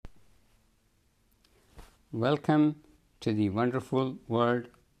Welcome to the wonderful world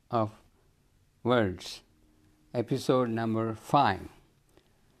of words, episode number 5.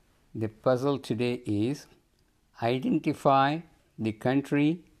 The puzzle today is identify the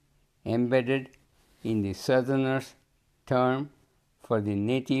country embedded in the Southerner's term for the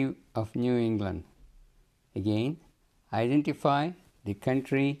native of New England. Again, identify the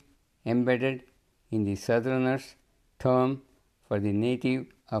country embedded in the Southerner's term for the native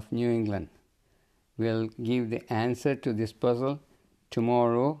of New England. We'll give the answer to this puzzle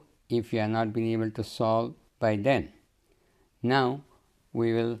tomorrow if you have not been able to solve by then. Now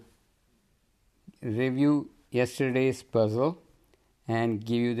we will review yesterday's puzzle and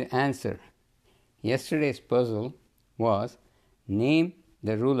give you the answer. Yesterday's puzzle was name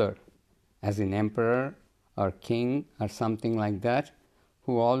the ruler, as in emperor or king or something like that,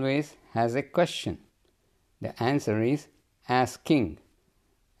 who always has a question. The answer is as king,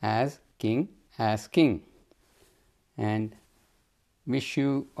 as king, as king. And wish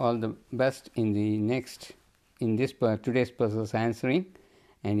you all the best in today's puzzle's answering.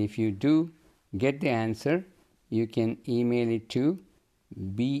 And if you do get the answer, you can email it to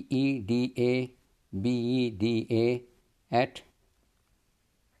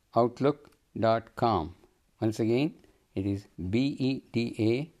bedabeda@outlook.com. Once again, it is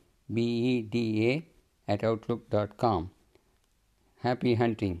bedabeda@outlook.com. Happy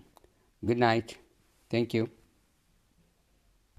hunting. Good night. Thank you.